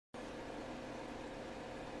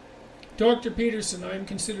Dr. Peterson, I am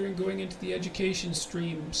considering going into the education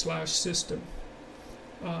stream/system.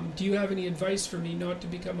 Do you have any advice for me not to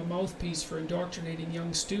become a mouthpiece for indoctrinating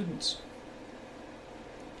young students?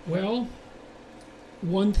 Well,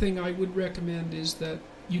 one thing I would recommend is that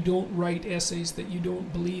you don't write essays that you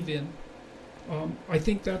don't believe in. I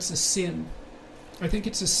think that's a sin. I think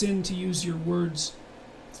it's a sin to use your words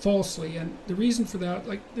falsely, and the reason for that,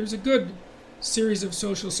 like, there's a good series of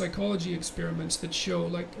social psychology experiments that show,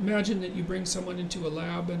 like, imagine that you bring someone into a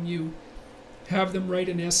lab and you have them write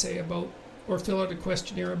an essay about or fill out a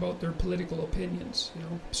questionnaire about their political opinions,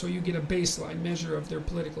 so you get a baseline measure of their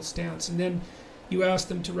political stance, and then you ask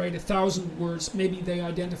them to write 1,000 words, maybe they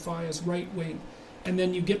identify as right-wing, and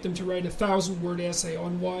then you get them to write 1,000-word essay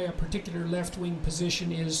on why a particular left-wing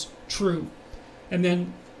position is true, and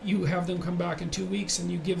then you have them come back in 2 weeks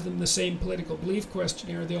and you give them the same political belief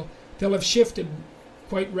questionnaire. They'll have shifted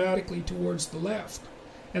quite radically towards the left,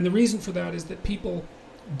 and the reason for that is that people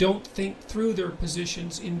don't think through their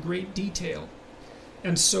positions in great detail.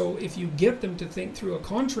 And so if you get them to think through a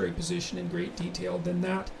contrary position in great detail, then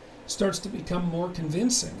that starts to become more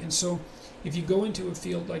convincing. And so if you go into a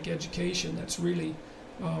field like education that's really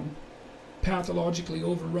pathologically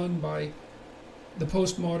overrun by the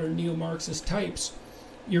postmodern neo-Marxist types,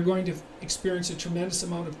 you're going to experience a tremendous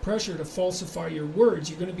amount of pressure to falsify your words.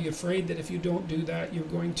 You're going to be afraid that if you don't do that, you're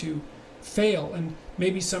going to fail. And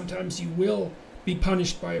maybe sometimes you will be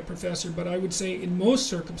punished by a professor, but I would say in most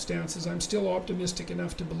circumstances I'm still optimistic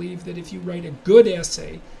enough to believe that if you write a good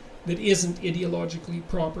essay that isn't ideologically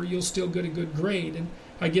proper, you'll still get a good grade. And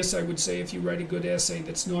I guess I would say if you write a good essay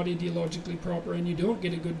that's not ideologically proper and you don't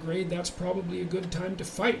get a good grade, that's probably a good time to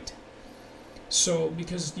fight. So,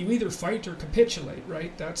 because you either fight or capitulate,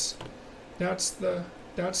 right? That's the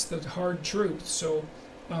hard truth. So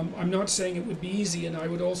I'm not saying it would be easy, and I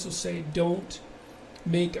would also say don't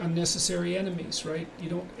make unnecessary enemies, right?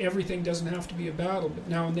 Everything doesn't have to be a battle, but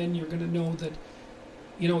now and then you're going to know that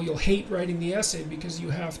you'll hate writing the essay because you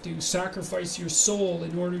have to sacrifice your soul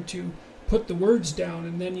in order to put the words down,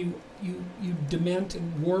 and then you dement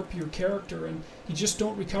and warp your character, and you just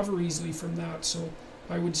don't recover easily from that. So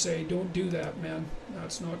I would say don't do that, man.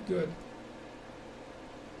 That's not good.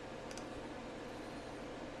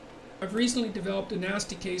 I've recently developed a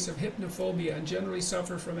nasty case of hypnophobia and generally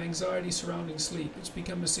suffer from anxiety surrounding sleep. It's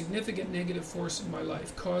become a significant negative force in my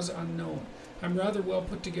life. Cause unknown. I'm rather well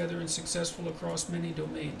put together and successful across many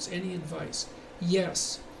domains. Any advice?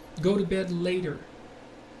 Yes. Go to bed later.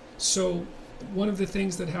 So one of the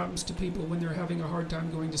things that happens to people when they're having a hard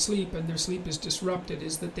time going to sleep and their sleep is disrupted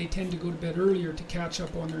is that they tend to go to bed earlier to catch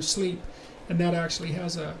up on their sleep, and that actually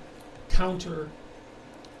has a counter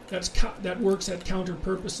that works at counter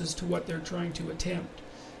purposes to what they're trying to attempt.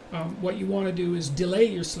 What you want to do is delay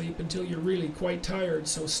your sleep until you're really quite tired,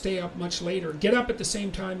 so stay up much later. Get up at the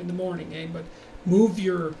same time in the morning, but move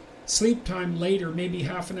your sleep time later, maybe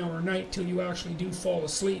half an hour a night, till you actually do fall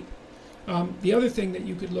asleep. The other thing that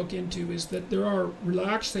you could look into is that there are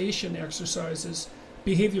relaxation exercises.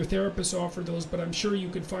 Behavior therapists offer those, but I'm sure you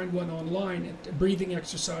could find one online, a breathing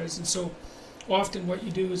exercise. And so often what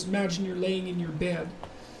you do is imagine you're laying in your bed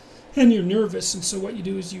and you're nervous, and so what you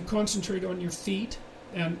do is you concentrate on your feet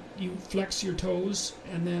and you flex your toes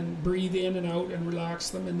and then breathe in and out and relax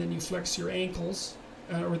them, and then you flex your ankles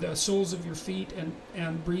or the soles of your feet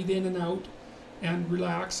and breathe in and out and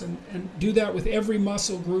relax, and do that with every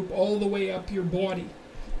muscle group all the way up your body,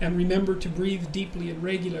 and remember to breathe deeply and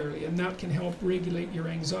regularly, and that can help regulate your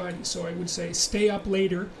anxiety. So I would say stay up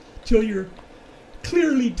later till you're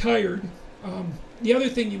clearly tired. The other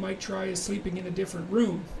thing you might try is sleeping in a different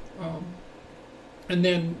room. And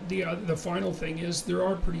then the final thing is there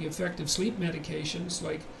are pretty effective sleep medications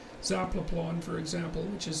like Zaplapon, for example,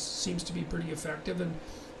 which seems to be pretty effective. And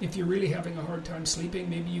if you're really having a hard time sleeping,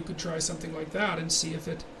 maybe you could try something like that and see if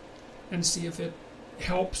it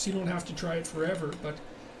helps. You don't have to try it forever, but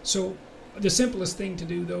so the simplest thing to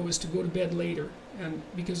do though is to go to bed later, and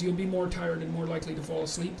because you'll be more tired and more likely to fall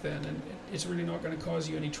asleep then, and it's really not going to cause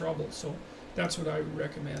you any trouble. So that's what I would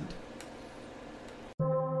recommend.